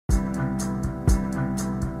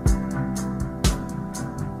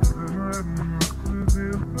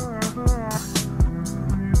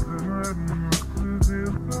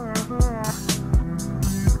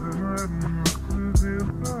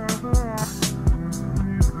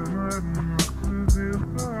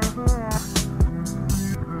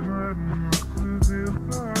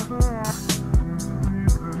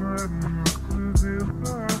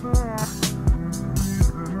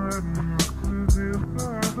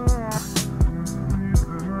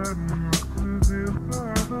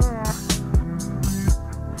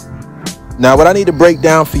Now, what I need to break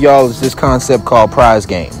down for y'all is this concept called prize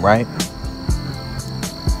game, right?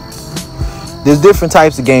 There's different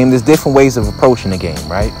types of game. There's different ways of approaching the game,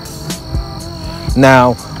 right?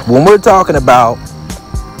 Now, when we're talking about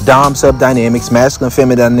dom sub dynamics, masculine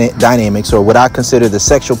feminine dynamics, or what I consider the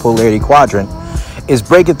sexual polarity quadrant, is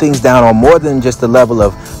breaking things down on more than just the level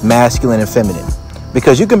of masculine and feminine.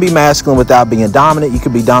 Because you can be masculine without being dominant. You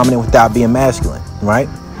can be dominant without being masculine, right?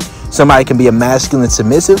 Somebody can be a masculine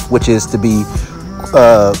submissive, which is to be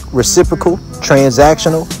reciprocal,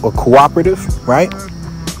 transactional, or cooperative, right?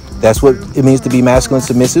 That's what it means to be masculine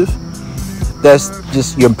submissive. That's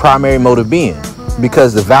just your primary mode of being,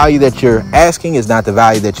 because the value that you're asking is not the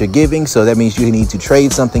value that you're giving. So that means you need to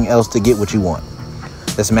trade something else to get what you want.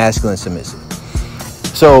 That's masculine submissive.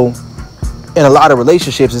 So in a lot of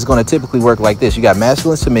relationships, it's going to typically work like this. You got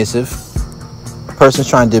masculine submissive. Person's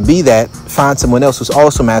trying to be that, find someone else who's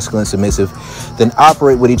also masculine submissive, then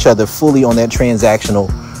operate with each other fully on that transactional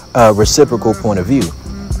reciprocal point of view,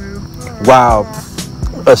 while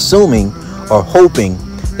assuming or hoping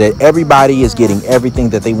that everybody is getting everything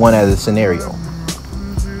that they want out of the scenario.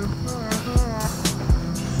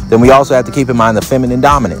 Then we also have to keep in mind the feminine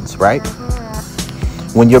dominance, right?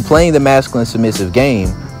 When you're playing the masculine submissive game,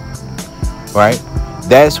 right,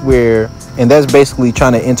 that's where, and that's basically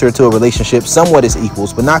trying to enter into a relationship somewhat as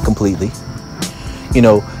equals, but not completely. You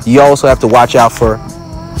know, you also have to watch out for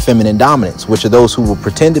feminine dominance, which are those who will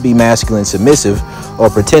pretend to be masculine submissive or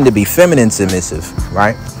pretend to be feminine submissive,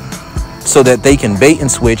 right? So that they can bait and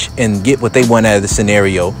switch and get what they want out of the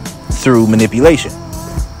scenario through manipulation.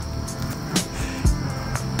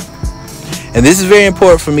 And this is very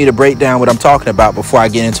important for me to break down what I'm talking about before I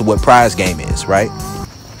get into what prize game is, right?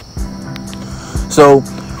 So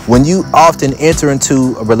when you often enter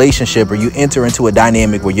into a relationship or you enter into a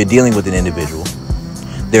dynamic where you're dealing with an individual,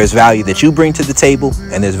 there's value that you bring to the table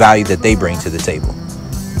and there's value that they bring to the table,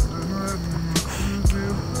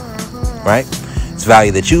 right? It's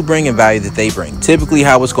value that you bring and value that they bring. Typically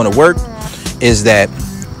how it's going to work is that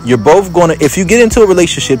you're both going to, if you get into a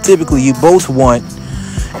relationship, typically you both want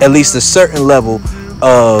at least a certain level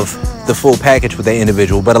of the full package with that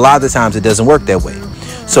individual, but a lot of the times it doesn't work that way.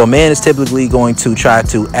 So a man is typically going to try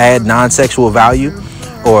to add non-sexual value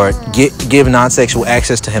or give non-sexual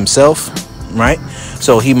access to himself, right?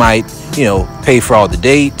 So he might, you know, pay for all the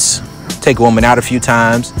dates, take a woman out a few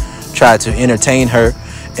times, try to entertain her,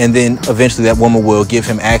 and then eventually that woman will give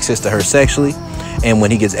him access to her sexually. And when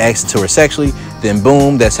he gets access to her sexually, then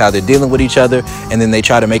boom, that's how they're dealing with each other. And then they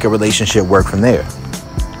try to make a relationship work from there.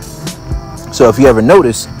 So if you ever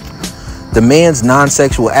notice, the man's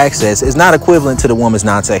non-sexual access is not equivalent to the woman's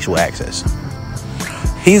non-sexual access.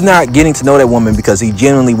 He's not getting to know that woman because he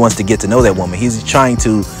genuinely wants to get to know that woman. He's trying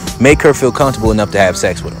to make her feel comfortable enough to have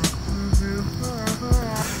sex with him.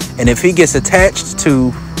 And if he gets attached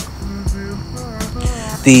to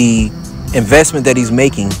the investment that he's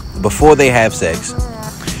making before they have sex,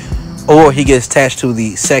 or he gets attached to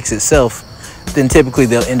the sex itself, then typically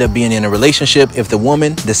they'll end up being in a relationship if the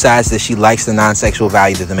woman decides that she likes the non-sexual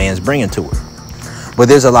value that the man's bringing to her. But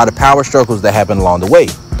there's a lot of power struggles that happen along the way.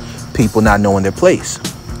 People not knowing their place,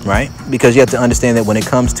 right? Because you have to understand that when it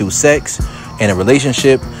comes to sex and a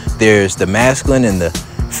relationship, there's the masculine and the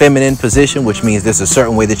feminine position, which means there's a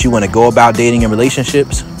certain way that you want to go about dating in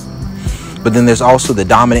relationships. But then there's also the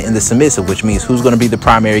dominant and the submissive, which means who's going to be the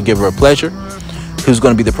primary giver of pleasure, who's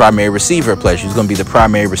going to be the primary receiver of pleasure, who's going to be the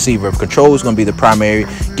primary receiver of control, who's going to be the primary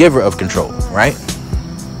giver of control, right?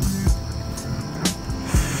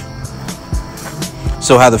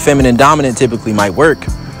 So how the feminine dominant typically might work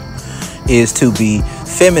is to be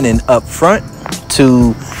feminine up front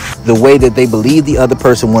to the way that they believe the other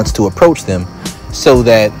person wants to approach them, so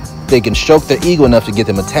that they can stroke their ego enough to get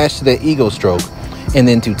them attached to their ego stroke, and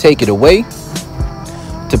then to take it away,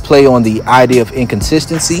 to play on the idea of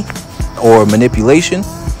inconsistency or manipulation,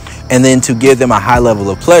 and then to give them a high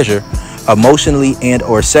level of pleasure emotionally and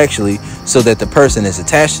or sexually, so that the person is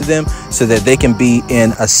attached to them, so that they can be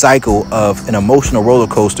in a cycle of an emotional roller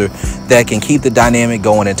coaster that can keep the dynamic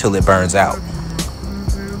going until it burns out.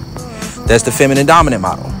 That's the feminine dominant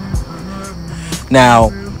model.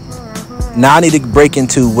 Now I need to break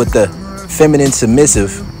into what the feminine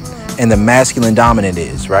submissive and the masculine dominant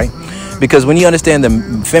is, right? Because when you understand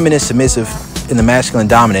the feminine submissive and the masculine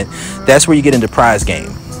dominant, that's where you get into prize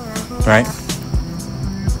game, right?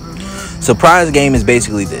 So prize game is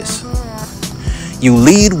basically this. You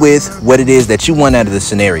lead with what it is that you want out of the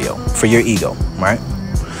scenario for your ego, right?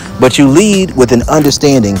 But you lead with an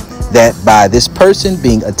understanding that by this person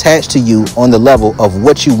being attached to you on the level of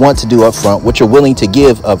what you want to do up front, what you're willing to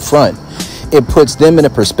give up front, it puts them in a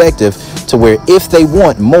perspective to where if they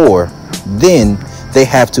want more, then they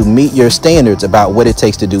have to meet your standards about what it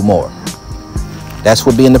takes to do more. That's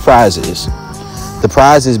what being the prize is. The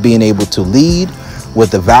prize is being able to lead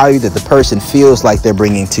with the value that the person feels like they're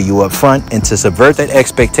bringing to you up front, and to subvert that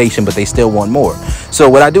expectation, but they still want more. So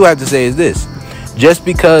what I do have to say is this: just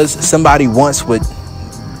because somebody wants what,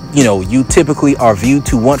 you typically are viewed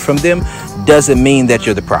to want from them, doesn't mean that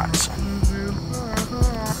you're the prize.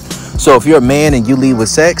 So if you're a man and you lead with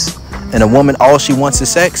sex, and a woman, all she wants is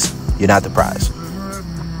sex, you're not the prize.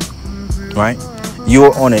 Right?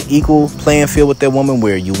 You're on an equal playing field with that woman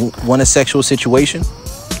where you want a sexual situation,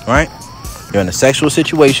 right? You're in a sexual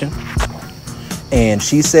situation, and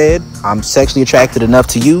she said, I'm sexually attracted enough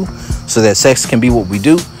to you so that sex can be what we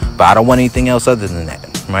do, but I don't want anything else other than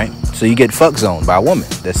that, right? So you get fuck zoned by a woman.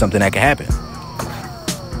 That's something that can happen.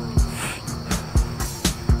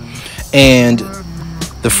 And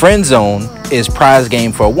the friend zone is prize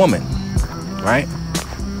game for a woman, right?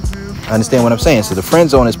 Understand what I'm saying? So the friend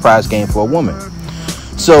zone is prize game for a woman.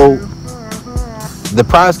 So the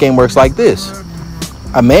prize game works like this.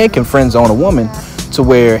 A man can friend zone a woman to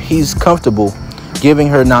where he's comfortable giving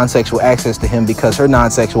her non-sexual access to him because her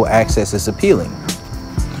non-sexual access is appealing.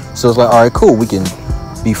 So it's like, all right, cool. We can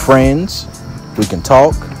be friends. We can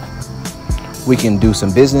talk. We can do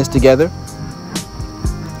some business together.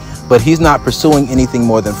 But he's not pursuing anything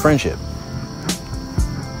more than friendship.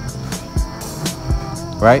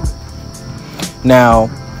 Right? Now,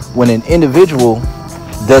 when an individual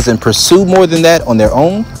doesn't pursue more than that on their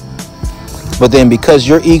own, but then because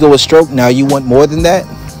your ego is stroked, now you want more than that,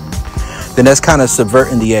 then that's kind of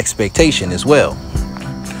subverting the expectation as well.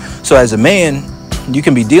 So as a man, you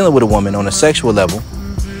can be dealing with a woman on a sexual level,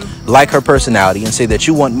 like her personality, and say that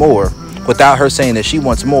you want more without her saying that she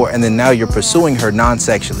wants more, and then now you're pursuing her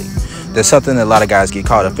non-sexually. That's something that a lot of guys get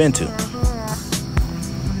caught up into.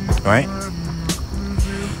 Right?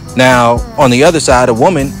 Now, on the other side, a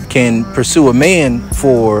woman can pursue a man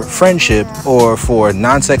for friendship or for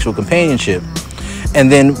non-sexual companionship.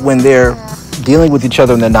 And then when they're dealing with each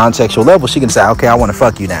other on the non-sexual level, she can say, okay, I want to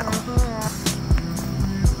fuck you now.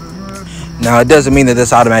 Now, it doesn't mean that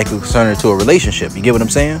that's automatically concerning to a relationship. You get what I'm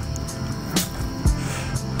saying?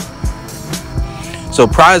 So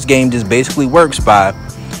prize game just basically works by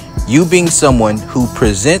you being someone who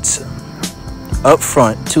presents up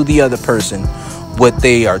front to the other person what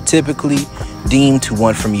they are typically deemed to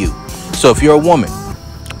want from you. So if you're a woman,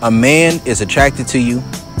 a man is attracted to you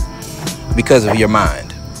because of your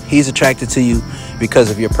mind. He's attracted to you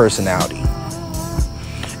because of your personality.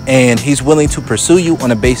 And he's willing to pursue you on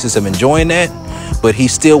the basis of enjoying that, but he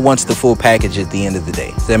still wants the full package at the end of the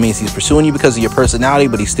day. So that means he's pursuing you because of your personality,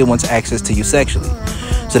 but he still wants access to you sexually.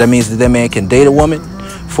 So that means that man can date a woman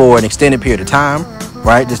for an extended period of time,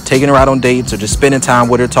 right? Just taking her out on dates or just spending time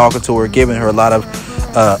with her, talking to her, giving her a lot of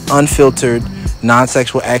unfiltered,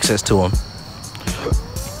 non-sexual access to him.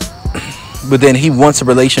 But then he wants a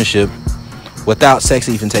relationship without sex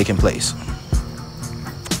even taking place.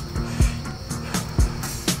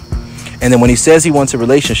 And then when he says he wants a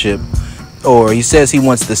relationship, or he says he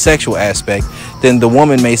wants the sexual aspect, then the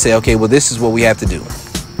woman may say, okay, well, this is what we have to do.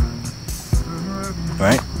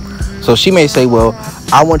 Right? So she may say, well,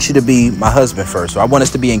 I want you to be my husband first, or I want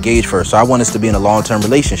us to be engaged first, or I want us to be in a long-term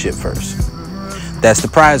relationship first. That's the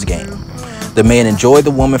prize game. The man enjoyed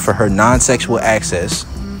the woman for her non-sexual access.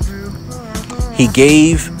 He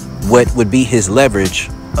gave what would be his leverage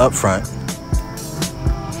up front.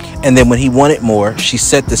 And then when he wanted more, she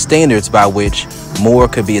set the standards by which more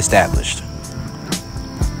could be established.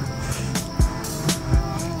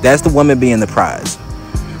 That's the woman being the prize.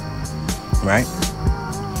 Right?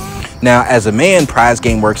 Now, as a man, prize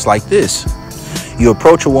game works like this. You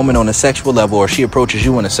approach a woman on a sexual level, or she approaches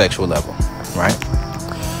you on a sexual level, right?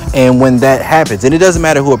 And when that happens, and it doesn't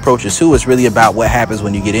matter who approaches who, it's really about what happens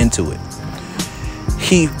when you get into it.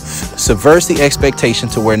 He subverts the expectation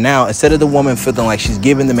to where now, instead of the woman feeling like she's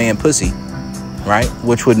giving the man pussy, right,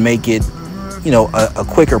 which would make it, a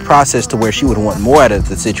quicker process to where she would want more out of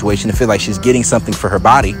the situation and feel like she's getting something for her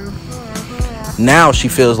body. Now she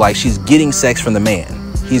feels like she's getting sex from the man.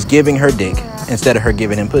 He's giving her dick instead of her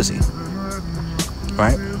giving him pussy.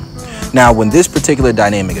 Right? Now, when this particular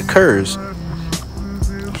dynamic occurs,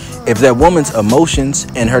 if that woman's emotions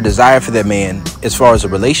and her desire for that man, as far as a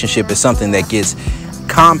relationship, is something that gets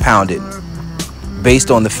compounded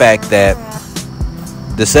based on the fact that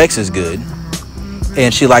the sex is good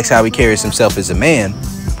and she likes how he carries himself as a man,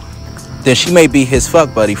 then she may be his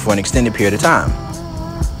fuck buddy for an extended period of time.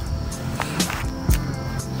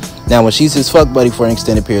 Now, when she's his fuck buddy for an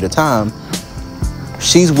extended period of time,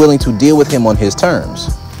 she's willing to deal with him on his terms.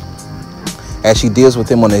 As she deals with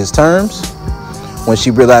him on his terms, when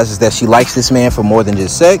she realizes that she likes this man for more than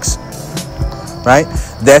just sex, right?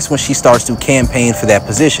 That's when she starts to campaign for that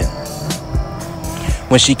position.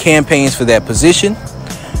 When she campaigns for that position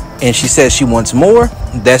and she says she wants more,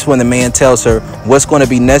 that's when the man tells her what's going to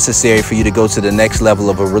be necessary for you to go to the next level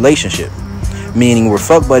of a relationship. Meaning, we're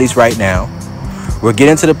fuck buddies right now. We're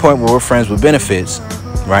getting to the point where we're friends with benefits,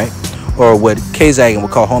 right? Or what K-Zagging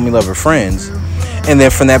would call homie lover friends. And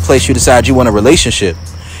then from that place, you decide you want a relationship.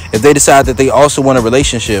 If they decide that they also want a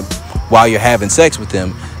relationship while you're having sex with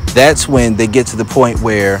them, that's when they get to the point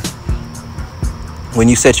where, when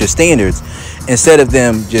you set your standards, instead of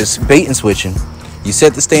them just bait and switching, you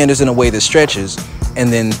set the standards in a way that stretches,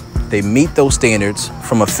 and then they meet those standards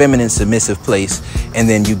from a feminine, submissive place, and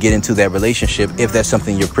then you get into that relationship if that's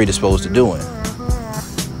something you're predisposed to doing.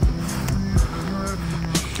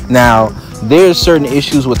 Now, there's certain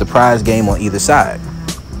issues with the prize game on either side.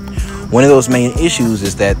 One of those main issues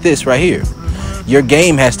is that this right here, your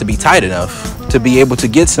game has to be tight enough to be able to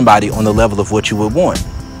get somebody on the level of what you would want.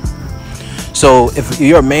 So if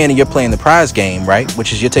you're a man and you're playing the prize game, right,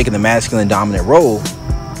 which is you're taking the masculine dominant role,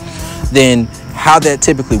 then how that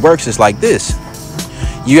typically works is like this.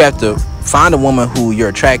 You have to find a woman who you're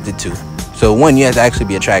attracted to. So one, you have to actually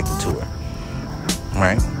be attracted to her,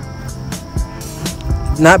 right?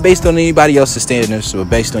 Not based on anybody else's standards, but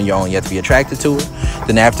based on your own. You have to be attracted to her.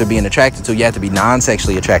 Then after being attracted to her, you have to be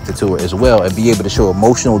non-sexually attracted to her as well, and be able to show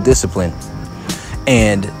emotional discipline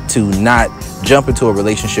and to not jump into a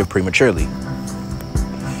relationship prematurely.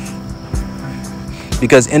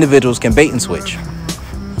 Because individuals can bait and switch.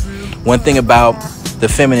 One thing about the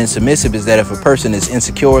feminine submissive is that if a person is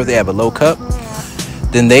insecure, they have a low cup,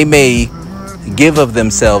 then they may give of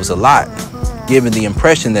themselves a lot, giving the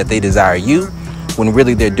impression that they desire you, when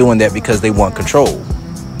really they're doing that because they want control.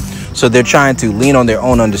 So they're trying to lean on their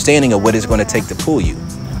own understanding of what it's going to take to pull you.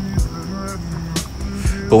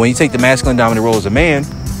 But when you take the masculine dominant role as a man,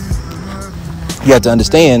 you have to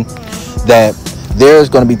understand that there's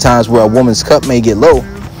going to be times where a woman's cup may get low,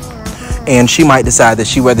 and she might decide that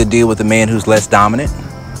she'd rather deal with a man who's less dominant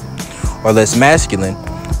or less masculine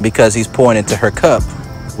because he's pouring into her cup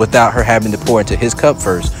without her having to pour into his cup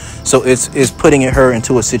first. So it's putting her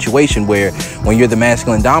into a situation where when you're the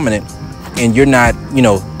masculine dominant and you're not,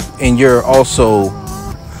 and you're also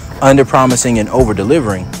under promising and over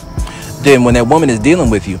delivering, then when that woman is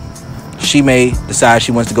dealing with you, she may decide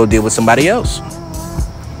she wants to go deal with somebody else,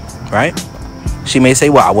 right? She may say,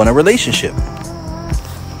 well, I want a relationship.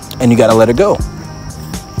 And you got to let her go.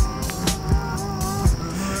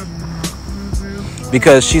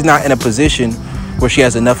 Because she's not in a position where she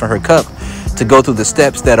has enough in her cup to go through the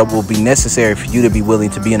steps that will be necessary for you to be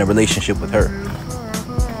willing to be in a relationship with her.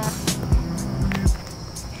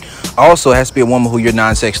 Also, it has to be a woman who you're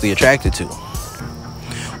non-sexually attracted to,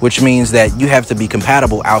 which means that you have to be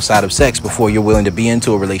compatible outside of sex before you're willing to be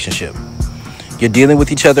into a relationship. You're dealing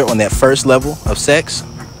with each other on that first level of sex.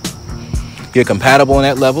 You're compatible on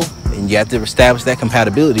that level, and you have to establish that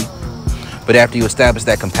compatibility. But after you establish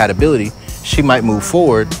that compatibility, she might move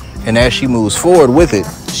forward, and as she moves forward with it,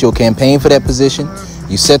 she'll campaign for that position.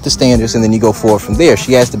 You set the standards, and then you go forward from there.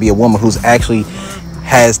 She has to be a woman who's actually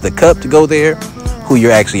has the cup to go there, who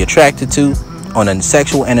you're actually attracted to on a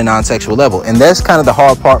sexual and a non-sexual level. And that's kind of the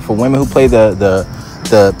hard part for women who play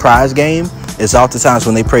the prize game. Is oftentimes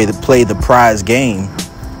when they play the prize game,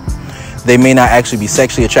 they may not actually be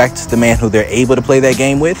sexually attracted to the man who they're able to play that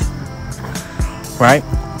game with, right?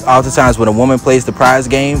 Oftentimes when a woman plays the prize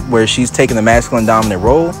game where she's taking the masculine dominant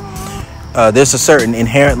role, there's a certain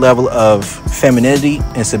inherent level of femininity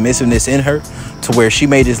and submissiveness in her to where she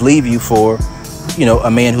may just leave you for,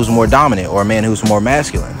 a man who's more dominant or a man who's more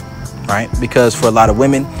masculine, right? Because for a lot of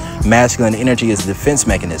women, masculine energy is a defense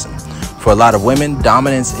mechanism. For a lot of women,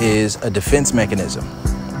 dominance is a defense mechanism.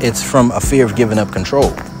 It's from a fear of giving up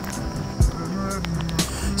control.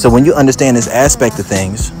 So when you understand this aspect of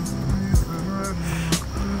things,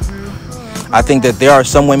 I think that there are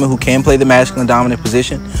some women who can play the masculine dominant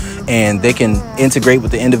position and they can integrate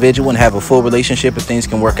with the individual and have a full relationship and things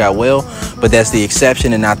can work out well. But that's the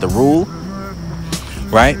exception and not the rule,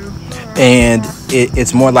 right? And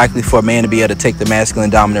it's more likely for a man to be able to take the masculine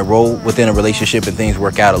dominant role within a relationship and things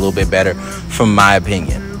work out a little bit better, from my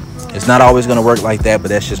opinion. It's not always going to work like that, but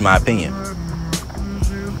that's just my opinion.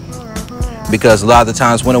 Because a lot of the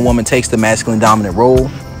times when a woman takes the masculine dominant role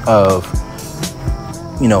of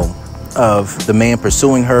the man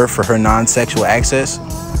pursuing her for her non-sexual access,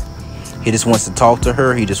 he just wants to talk to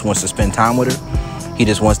her. He just wants to spend time with her. He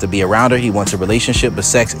just wants to be around her. He wants a relationship, but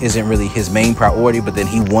sex isn't really his main priority, but then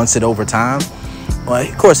he wants it over time. Well,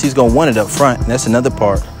 of course, he's going to want it up front. And that's another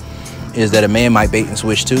part, is that a man might bait and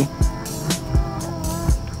switch too.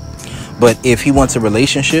 But if he wants a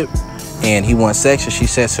relationship and he wants sex, and she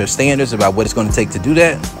sets her standards about what it's going to take to do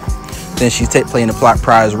that, then she's playing the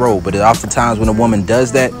prize role. But oftentimes when a woman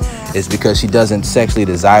does that, it's because she doesn't sexually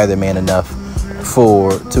desire the man enough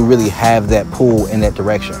to really have that pull in that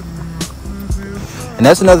direction. And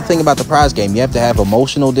that's another thing about the prize game. You have to have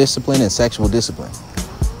emotional discipline and sexual discipline,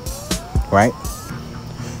 right?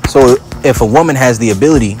 So if a woman has the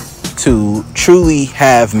ability to truly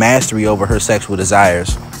have mastery over her sexual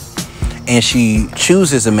desires, and she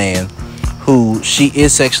chooses a man who she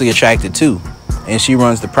is sexually attracted to, and she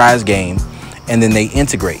runs the prize game, and then they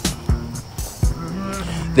integrate,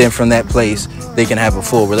 then from that place they can have a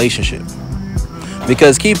full relationship.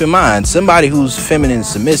 Because keep in mind, somebody who's feminine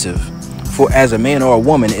submissive, for as a man or a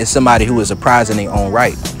woman, is somebody who is a prize in their own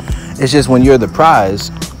right. It's just when you're the prize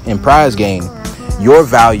in prize game, your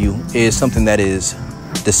value is something that is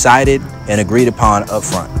decided and agreed upon up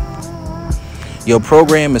front. Your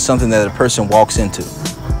program is something that a person walks into.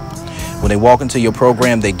 When they walk into your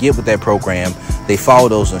program, they get with that program, they follow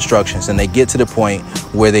those instructions, and they get to the point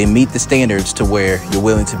where they meet the standards to where you're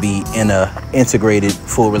willing to be in a integrated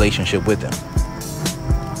full relationship with them.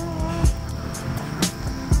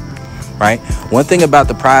 Right? One thing about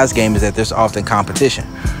the prize game is that there's often competition.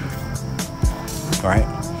 Right?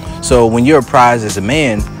 So when you're a prize as a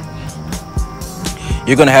man,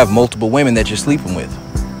 you're going to have multiple women that you're sleeping with,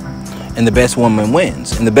 and the best woman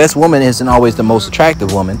wins. And the best woman isn't always the most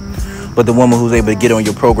attractive woman, but the woman who's able to get on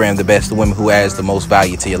your program the best, the woman who adds the most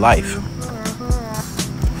value to your life.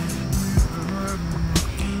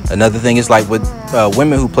 Another thing is like with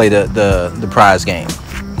women who play the prize game,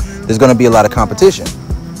 there's going to be a lot of competition.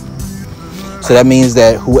 So that means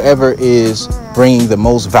that whoever is bringing the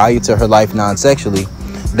most value to her life non-sexually,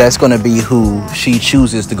 that's going to be who she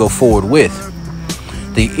chooses to go forward with.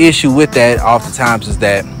 The issue with that oftentimes is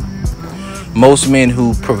that most men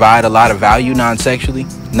who provide a lot of value non-sexually,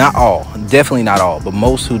 not all, definitely not all, but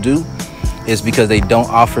most who do, is because they don't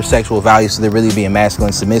offer sexual value, so they're really being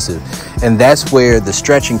masculine submissive. And that's where the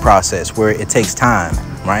stretching process, where it takes time,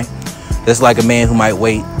 right? That's like a man who might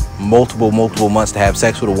wait multiple months to have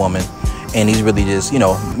sex with a woman, and he's really just,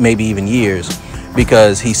 maybe even years,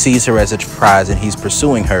 because he sees her as a prize and he's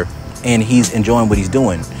pursuing her and he's enjoying what he's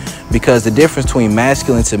doing. Because the difference between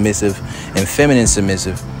masculine submissive and feminine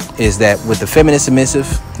submissive is that with the feminine submissive,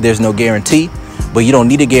 there's no guarantee, but you don't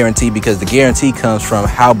need a guarantee because the guarantee comes from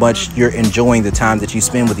how much you're enjoying the time that you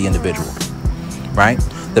spend with the individual, right?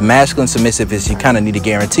 The masculine submissive is you kind of need a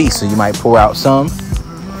guarantee, so you might pour out some,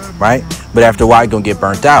 right? But after a while, you're going to get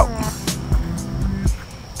burnt out.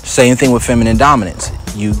 Same thing with feminine dominance.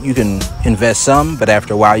 You can invest some, but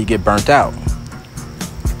after a while, you get burnt out.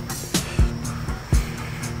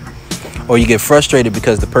 Or you get frustrated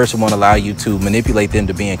because the person won't allow you to manipulate them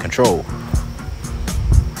to be in control.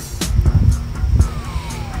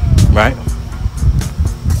 Right?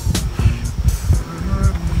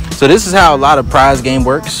 So this is how a lot of prize game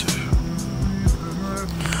works.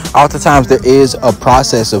 Oftentimes there is a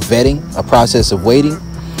process of vetting, a process of waiting,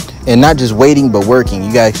 and not just waiting, but working.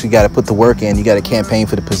 You actually got to put the work in. You got to campaign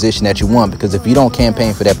for the position that you want, because if you don't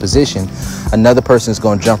campaign for that position, another person is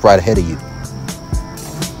going to jump right ahead of you.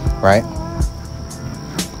 Right?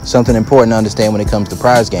 Something important to understand when it comes to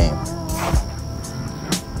prize game.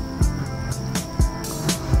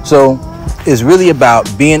 So it's really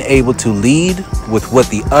about being able to lead with what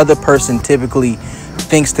the other person typically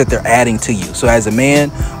thinks that they're adding to you. So as a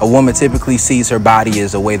man, a woman typically sees her body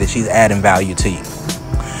as a way that she's adding value to you.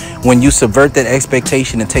 When you subvert that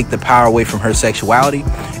expectation and take the power away from her sexuality,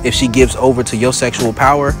 if she gives over to your sexual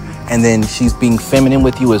power and then she's being feminine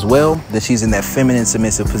with you as well, then she's in that feminine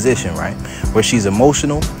submissive position, right? Where she's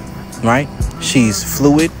emotional, right? She's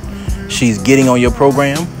fluid. She's getting on your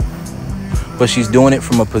program, but she's doing it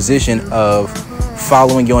from a position of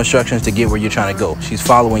following your instructions to get where you're trying to go. She's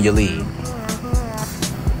following your lead.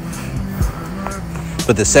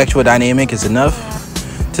 But the sexual dynamic is enough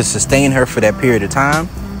to sustain her for that period of time.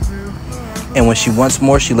 And when she wants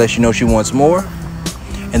more, she lets you know she wants more.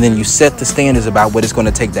 And then you set the standards about what it's going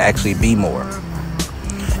to take to actually be more.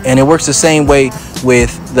 And it works the same way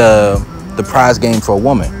with the prize game for a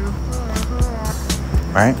woman.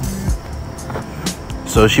 Right?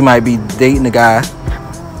 So she might be dating a guy,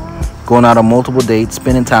 going out on multiple dates,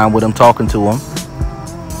 spending time with him, talking to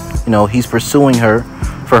him. He's pursuing her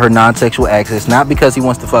for her non-sexual access, not because he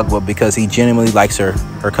wants to fuck, but because he genuinely likes her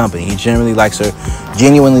company. He genuinely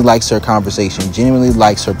likes her conversation, genuinely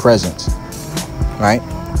likes her presence, right?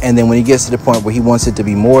 And then when he gets to the point where he wants it to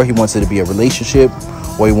be more, he wants it to be a relationship,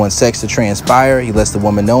 or he wants sex to transpire, he lets the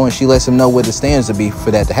woman know, and she lets him know what the standards to be for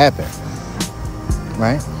that to happen,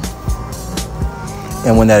 right?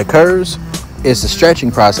 And when that occurs, it's a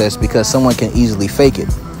stretching process because someone can easily fake it.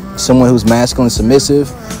 Someone who's masculine and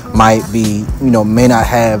submissive might be, may not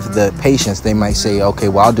have the patience. They might say, okay,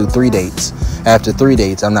 well, I'll do 3 dates. After 3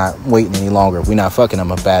 dates, I'm not waiting any longer. If we're not fucking,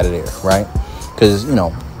 I'm up out of there, right? Because,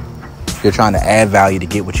 you're trying to add value to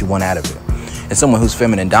get what you want out of it. And someone who's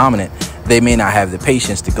feminine dominant, they may not have the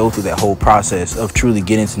patience to go through that whole process of truly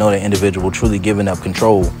getting to know that individual, truly giving up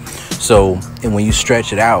control. So, and when you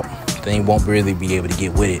stretch it out, they won't really be able to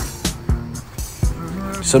get with it.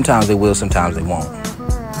 Sometimes they will, sometimes they won't.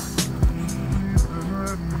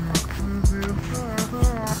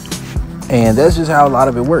 And that's just how a lot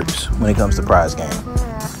of it works when it comes to prize game.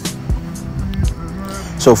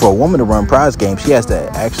 So for a woman to run prize game, she has to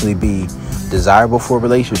actually be desirable for a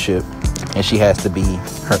relationship, and she has to be,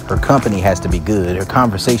 her company has to be good, her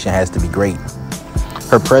conversation has to be great,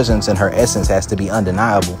 her presence and her essence has to be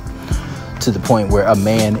undeniable, to the point where a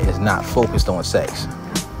man is not focused on sex.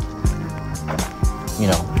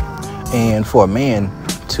 And for a man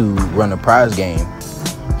to run a prize game,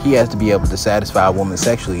 he has to be able to satisfy a woman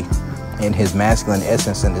sexually, and his masculine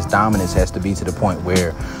essence and his dominance has to be to the point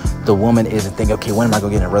where the woman isn't thinking, okay, when am I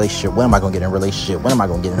going to get in a relationship? When am I going to get in a relationship? When am I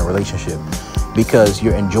going to get in a relationship? Because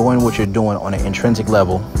you're enjoying what you're doing on an intrinsic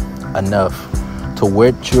level enough to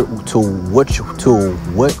what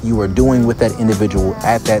you are doing with that individual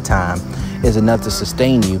at that time is enough to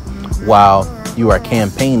sustain you while you are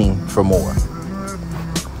campaigning for more.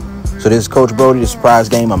 So this is Coach Brody, this is Prize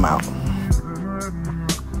Game. I'm out.